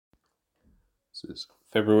This is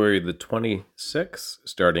February the 26th,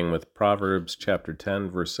 starting with Proverbs chapter 10,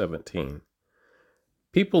 verse 17.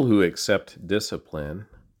 People who accept discipline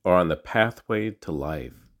are on the pathway to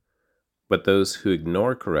life, but those who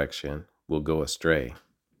ignore correction will go astray.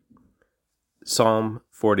 Psalm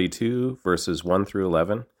 42, verses 1 through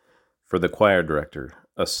 11, for the choir director,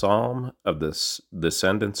 a psalm of the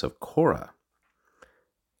descendants of Korah.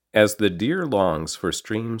 As the deer longs for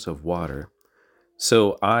streams of water,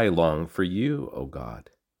 so I long for you, O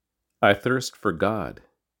God. I thirst for God,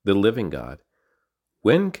 the living God.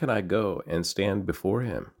 When can I go and stand before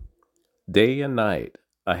him? Day and night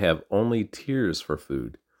I have only tears for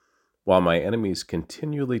food, while my enemies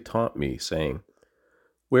continually taunt me, saying,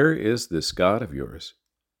 "Where is this God of yours?"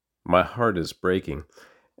 My heart is breaking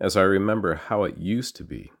as I remember how it used to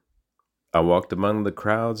be. I walked among the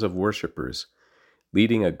crowds of worshippers,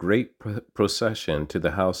 leading a great procession to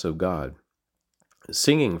the house of God,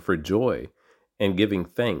 singing for joy and giving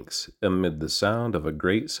thanks amid the sound of a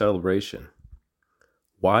great celebration.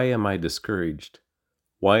 Why am I discouraged?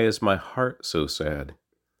 Why is my heart so sad?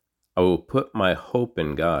 I will put my hope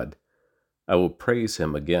in God. I will praise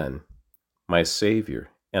him again, my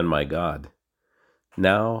Savior and my God.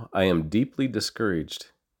 Now I am deeply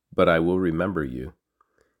discouraged, but I will remember you,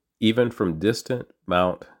 even from distant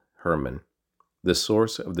Mount Hermon, the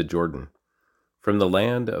source of the Jordan, from the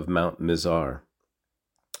land of Mount Mizar.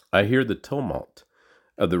 I hear the tumult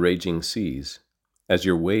of the raging seas, as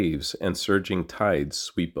your waves and surging tides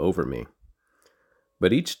sweep over me.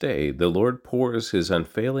 But each day the Lord pours his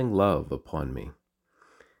unfailing love upon me,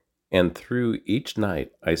 and through each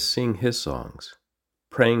night I sing his songs,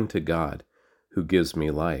 praying to God who gives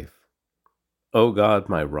me life. O God,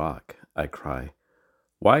 my rock, I cry,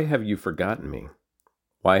 why have you forgotten me?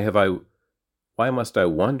 Why must I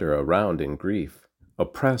wander around in grief,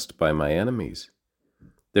 oppressed by my enemies?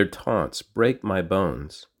 Their taunts break my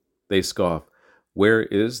bones. They scoff, "Where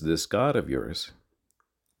is this God of yours?"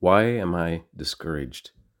 Why am I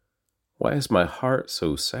discouraged? Why is my heart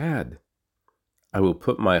so sad? I will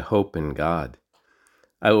put my hope in God.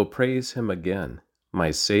 I will praise him again,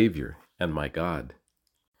 my Savior and my God.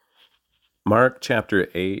 Mark chapter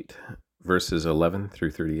 8, verses 11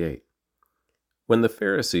 through 38. When the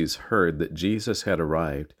Pharisees heard that Jesus had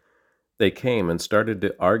arrived, they came and started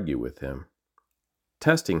to argue with him.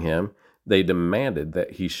 Testing him, they demanded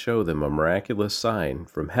that he show them a miraculous sign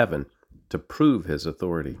from heaven to prove his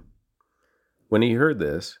authority. When he heard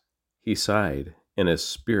this, he sighed in his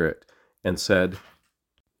spirit and said,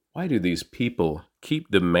 "Why do these people keep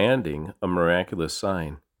demanding a miraculous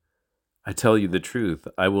sign? I tell you the truth,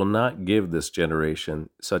 I will not give this generation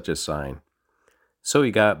such a sign." So he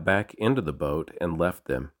got back into the boat and left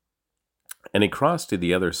them, and he crossed to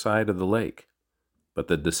the other side of the lake. But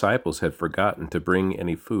the disciples had forgotten to bring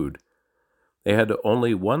any food. They had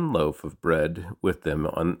only one loaf of bread with them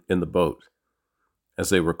in the boat. As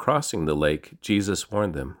they were crossing the lake, Jesus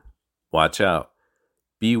warned them, "Watch out.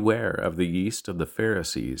 Beware of the yeast of the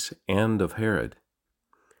Pharisees and of Herod."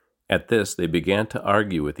 At this, they began to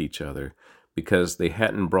argue with each other because they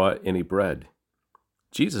hadn't brought any bread.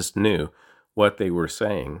 Jesus knew what they were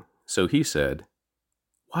saying, so he said,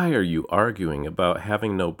 "Why are you arguing about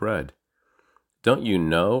having no bread? Don't you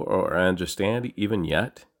know or understand even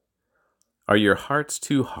yet? Are your hearts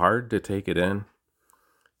too hard to take it in?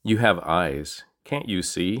 You have eyes, can't you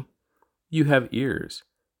see? You have ears,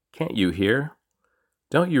 can't you hear?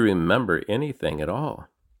 Don't you remember anything at all?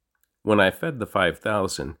 When I fed the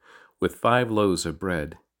 5,000 with 5 loaves of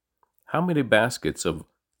bread, how many baskets of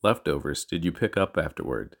leftovers did you pick up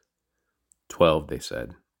afterward?" 12, they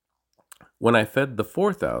said. When I fed the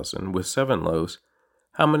 4,000 with 7 loaves,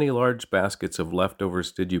 how many large baskets of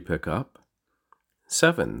leftovers did you pick up?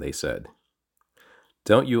 7, they said.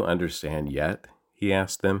 Don't you understand yet? He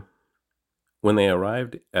asked them. When they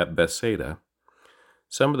arrived at Bethsaida,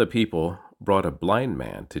 some of the people brought a blind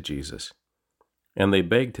man to Jesus, and they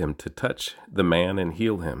begged him to touch the man and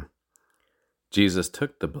heal him. Jesus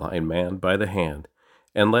took the blind man by the hand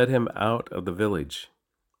and led him out of the village.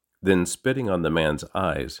 Then, spitting on the man's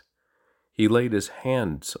eyes, he laid his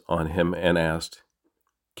hands on him and asked,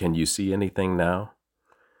 "Can you see anything now?"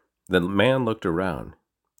 The man looked around.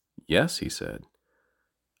 "Yes," he said.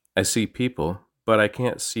 "I see people, but I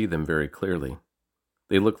can't see them very clearly.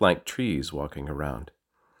 They look like trees walking around."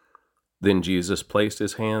 Then Jesus placed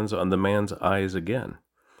his hands on the man's eyes again,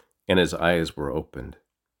 and his eyes were opened.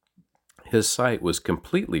 His sight was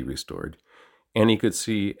completely restored, and he could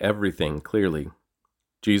see everything clearly.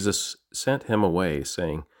 Jesus sent him away,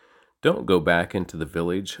 saying, "Don't go back into the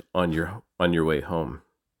village on your way home."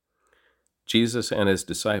 Jesus and his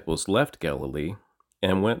disciples left Galilee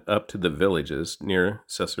and went up to the villages near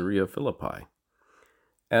Caesarea Philippi.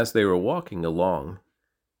 As they were walking along,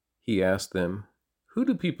 he asked them, "Who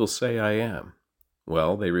do people say I am?"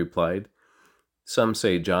 "Well," they replied, "some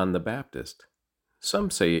say John the Baptist, some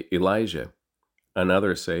say Elijah, and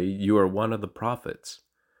others say you are one of the prophets."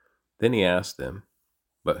 Then he asked them,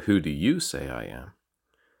 "But who do you say I am?"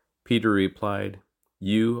 Peter replied,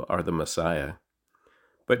 "You are the Messiah."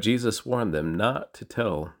 But Jesus warned them not to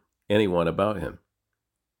tell anyone about him.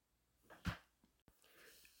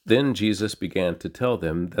 Then Jesus began to tell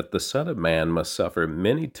them that the Son of Man must suffer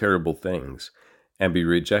many terrible things and be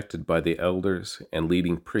rejected by the elders and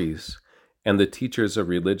leading priests and the teachers of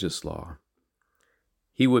religious law.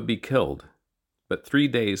 He would be killed, but 3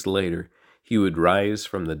 days later he would rise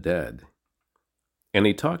from the dead. And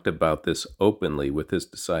he talked about this openly with his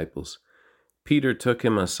disciples. Peter took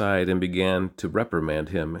him aside and began to reprimand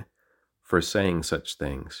him for saying such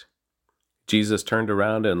things. Jesus turned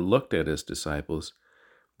around and looked at his disciples,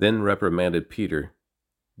 then reprimanded Peter.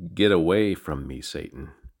 "Get away from me,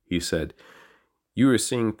 Satan," he said. "You are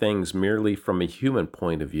seeing things merely from a human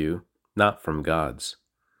point of view, not from God's."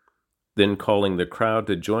 Then calling the crowd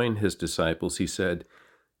to join his disciples, he said,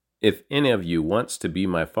 "If any of you wants to be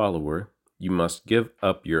my follower, you must give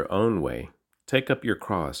up your own way, take up your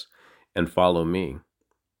cross, and follow me.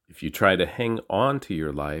 If you try to hang on to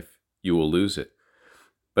your life, you will lose it.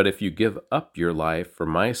 But if you give up your life for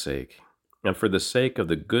my sake, and for the sake of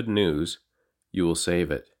the good news, you will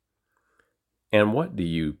save it. And what do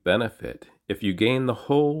you benefit if you gain the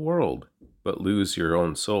whole world, but lose your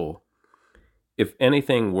own soul? If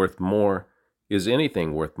anything worth more, is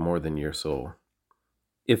anything worth more than your soul?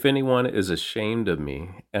 If anyone is ashamed of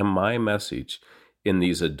me and my message in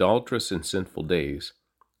these adulterous and sinful days,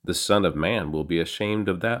 the Son of Man will be ashamed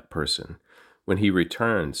of that person when he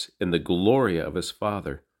returns in the glory of his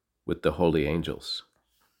Father with the holy angels."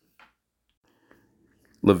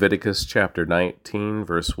 Leviticus chapter 19,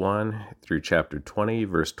 verse 1 through chapter 20,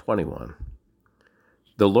 verse 21.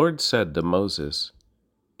 The Lord said to Moses,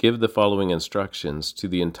 "Give the following instructions to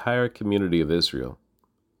the entire community of Israel.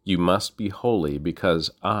 You must be holy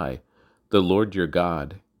because I, the Lord your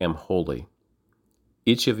God, am holy.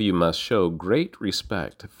 Each of you must show great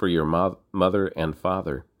respect for your mother and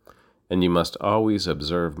father, and you must always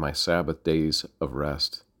observe my Sabbath days of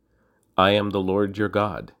rest. I am the Lord your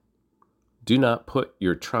God. Do not put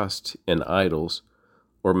your trust in idols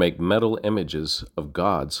or make metal images of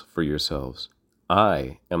gods for yourselves.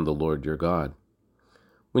 I am the Lord your God.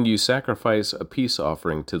 When you sacrifice a peace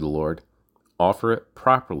offering to the Lord, offer it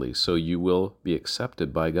properly so you will be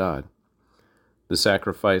accepted by God. The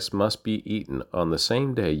sacrifice must be eaten on the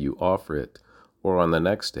same day you offer it or on the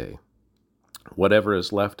next day. Whatever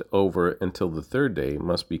is left over until the third day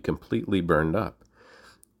must be completely burned up.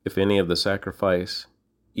 If any of the sacrifice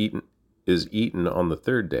is eaten on the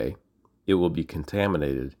third day, it will be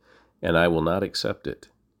contaminated, and I will not accept it.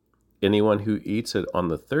 Anyone who eats it on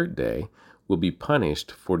the third day will be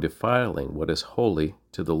punished for defiling what is holy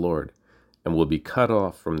to the Lord, and will be cut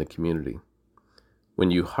off from the community. When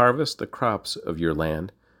you harvest the crops of your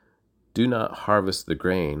land, do not harvest the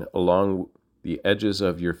grain along the edges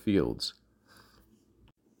of your fields,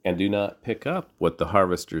 and do not pick up what the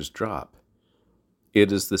harvesters drop.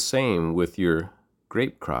 It is the same with your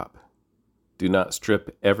grape crop. Do not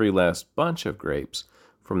strip every last bunch of grapes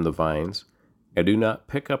from the vines, and do not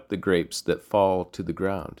pick up the grapes that fall to the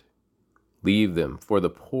ground. Leave them for the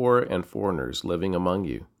poor and foreigners living among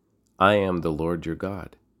you. I am the Lord your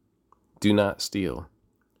God. Do not steal.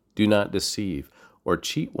 Do not deceive or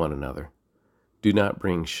cheat one another. Do not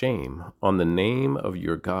bring shame on the name of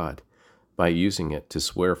your God by using it to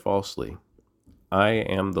swear falsely. I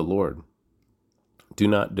am the Lord. Do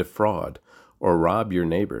not defraud or rob your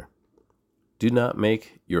neighbor. Do not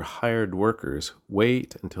make your hired workers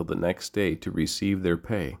wait until the next day to receive their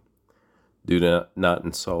pay. Do not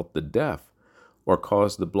insult the deaf or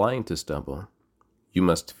cause the blind to stumble. You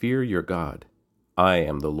must fear your God. I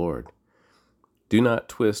am the Lord. Do not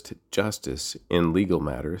twist justice in legal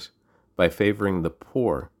matters by favoring the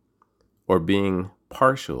poor or being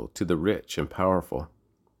partial to the rich and powerful.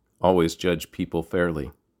 Always judge people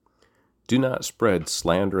fairly. Do not spread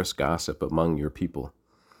slanderous gossip among your people.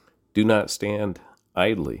 Do not stand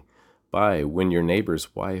idly by when your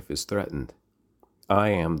neighbor's wife is threatened. I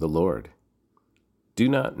am the Lord. Do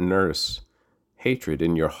not nurse hatred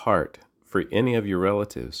in your heart for any of your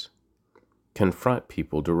relatives. Confront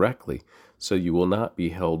people directly so you will not be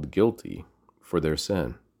held guilty for their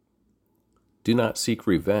sin. Do not seek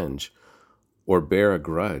revenge or bear a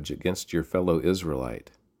grudge against your fellow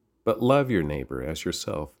Israelite, but love your neighbor as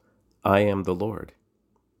yourself. I am the Lord.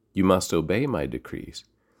 You must obey my decrees.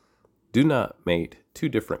 Do not mate two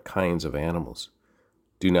different kinds of animals.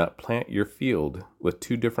 Do not plant your field with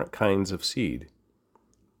two different kinds of seed.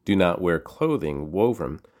 Do not wear clothing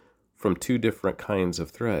woven from two different kinds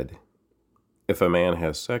of thread. If a man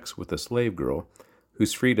has sex with a slave girl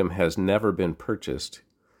whose freedom has never been purchased,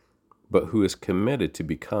 but who is committed to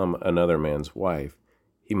become another man's wife,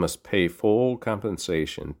 he must pay full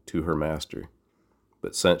compensation to her master.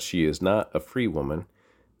 But since she is not a free woman,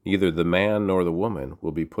 neither the man nor the woman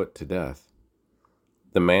will be put to death.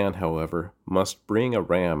 The man, however, must bring a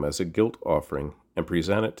ram as a guilt offering and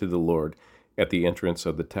present it to the Lord at the entrance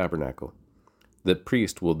of the tabernacle. The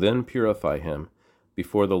priest will then purify him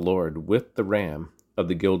before the Lord with the ram of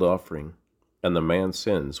the guilt offering, and the man's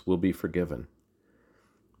sins will be forgiven.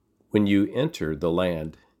 When you enter the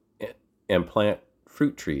land and plant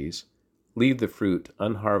fruit trees, leave the fruit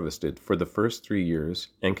unharvested for the first 3 years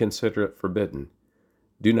and consider it forbidden.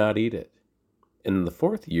 Do not eat it. In the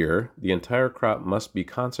 4th year, the entire crop must be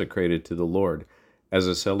consecrated to the Lord as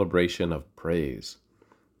a celebration of praise.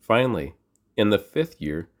 Finally, in the 5th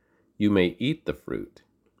year, you may eat the fruit.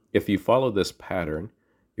 If you follow this pattern,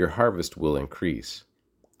 your harvest will increase.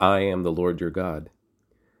 I am the Lord your God.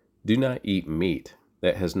 Do not eat meat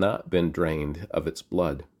that has not been drained of its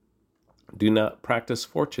blood. Do not practice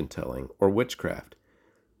fortune-telling or witchcraft.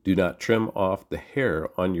 Do not trim off the hair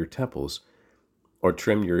on your temples or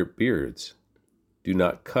trim your beards. Do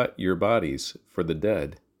not cut your bodies for the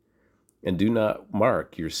dead, and do not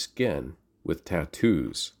mark your skin with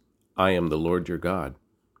tattoos. I am the Lord your God.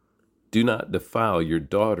 Do not defile your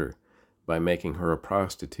daughter by making her a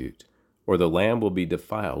prostitute, or the land will be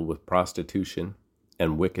defiled with prostitution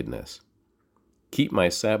and wickedness. Keep my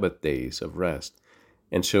Sabbath days of rest,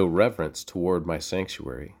 and show reverence toward my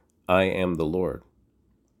sanctuary. I am the Lord.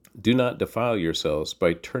 Do not defile yourselves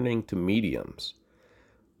by turning to mediums,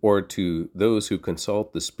 or to those who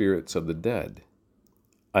consult the spirits of the dead.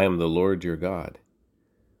 I am the Lord your God.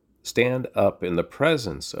 Stand up in the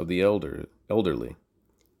presence of the elderly,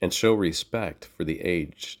 and show respect for the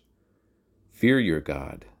aged. Fear your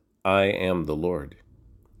God. I am the Lord.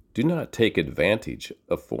 Do not take advantage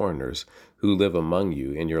of foreigners who live among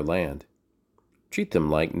you in your land. Treat them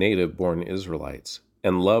like native-born Israelites,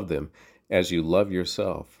 and love them as you love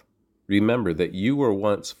yourself. Remember that you were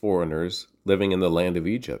once foreigners living in the land of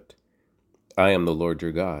Egypt. I am the Lord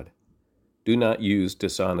your God. Do not use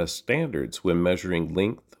dishonest standards when measuring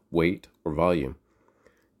length, weight, or volume.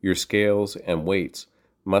 Your scales and weights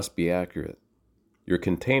must be accurate. Your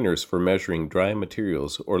containers for measuring dry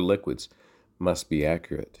materials or liquids must be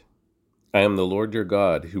accurate. I am the Lord your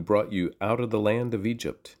God who brought you out of the land of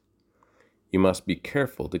Egypt. You must be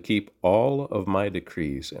careful to keep all of my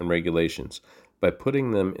decrees and regulations by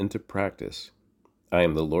putting them into practice. I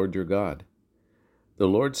am the Lord your God. The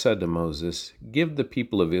Lord said to Moses, "Give the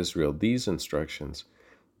people of Israel these instructions,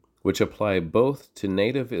 which apply both to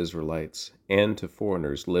native Israelites and to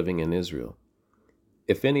foreigners living in Israel.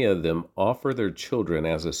 If any of them offer their children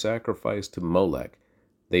as a sacrifice to Molech,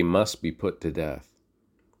 they must be put to death.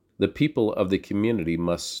 The people of the community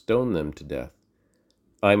must stone them to death.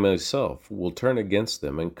 I myself will turn against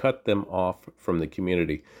them and cut them off from the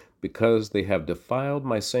community, because they have defiled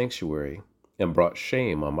my sanctuary and brought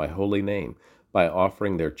shame on my holy name by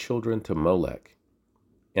offering their children to Molech.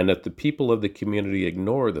 And if the people of the community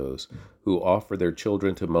ignore those who offer their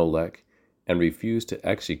children to Molech and refuse to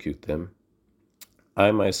execute them,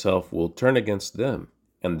 I myself will turn against them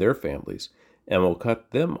and their families and will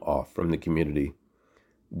cut them off from the community.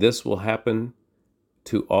 This will happen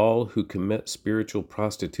to all who commit spiritual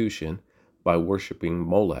prostitution by worshiping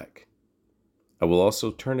Molech. I will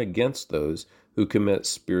also turn against those who commit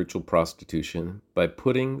spiritual prostitution by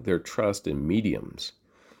putting their trust in mediums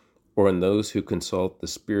or in those who consult the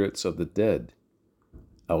spirits of the dead.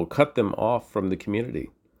 I will cut them off from the community.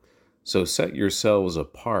 So set yourselves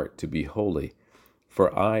apart to be holy,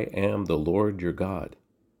 for I am the Lord your God.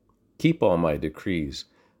 Keep all my decrees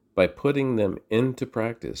by putting them into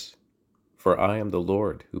practice, for I am the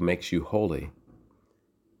Lord who makes you holy.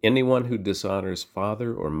 Anyone who dishonors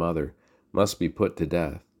father or mother must be put to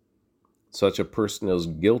death. Such a person is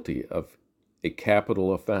guilty of a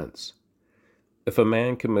capital offense. If a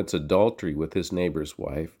man commits adultery with his neighbor's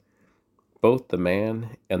wife, both the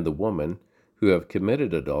man and the woman who have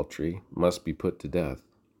committed adultery must be put to death.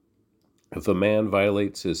 If a man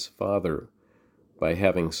violates his father by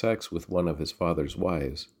having sex with one of his father's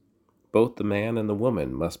wives, both the man and the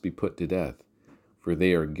woman must be put to death, for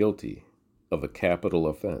they are guilty of a capital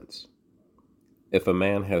offense. If a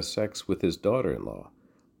man has sex with his daughter-in-law,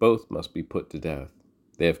 both must be put to death.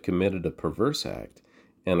 They have committed a perverse act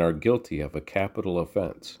and are guilty of a capital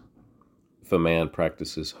offense. If a man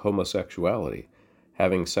practices homosexuality,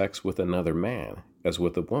 having sex with another man, as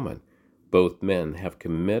with a woman, both men have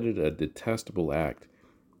committed a detestable act.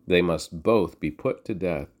 They must both be put to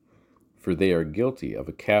death, for they are guilty of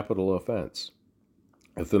a capital offense.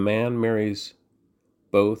 If a man marries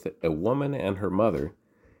both a woman and her mother,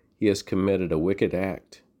 he has committed a wicked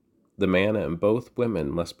act. The man and both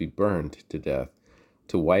women must be burned to death,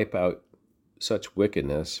 to wipe out such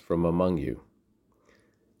wickedness from among you.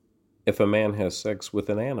 If a man has sex with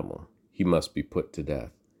an animal, he must be put to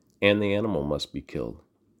death, and the animal must be killed.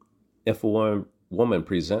 If a woman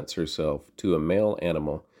presents herself to a male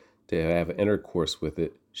animal to have intercourse with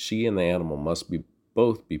it, she and the animal must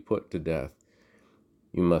both be put to death.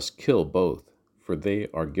 You must kill both, for they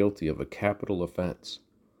are guilty of a capital offense.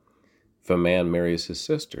 If a man marries his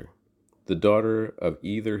sister, the daughter of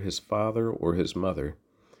either his father or his mother,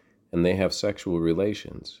 and they have sexual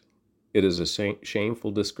relations, it is a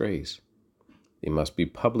shameful disgrace. They must be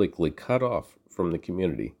publicly cut off from the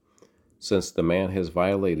community. Since the man has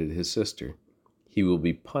violated his sister, he will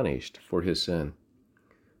be punished for his sin.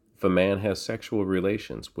 If a man has sexual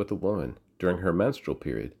relations with a woman during her menstrual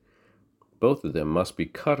period, both of them must be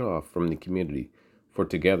cut off from the community, for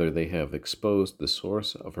together they have exposed the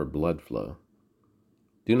source of her blood flow.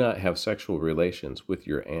 Do not have sexual relations with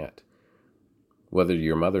your aunt, whether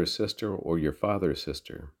your mother's sister or your father's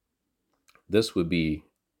sister. This would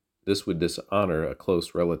dishonor a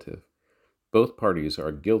close relative. Both parties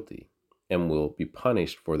are guilty and will be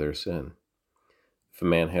punished for their sin. If a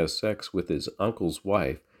man has sex with his uncle's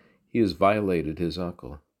wife, he has violated his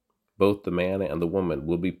uncle. Both the man and the woman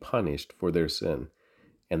will be punished for their sin,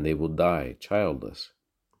 and they will die childless.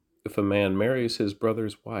 If a man marries his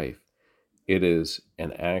brother's wife, it is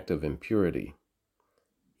an act of impurity.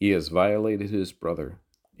 He has violated his brother,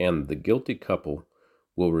 and the guilty couple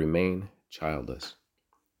will remain childless.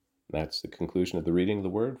 That's the conclusion of the reading of the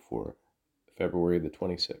Word for February the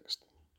 26th.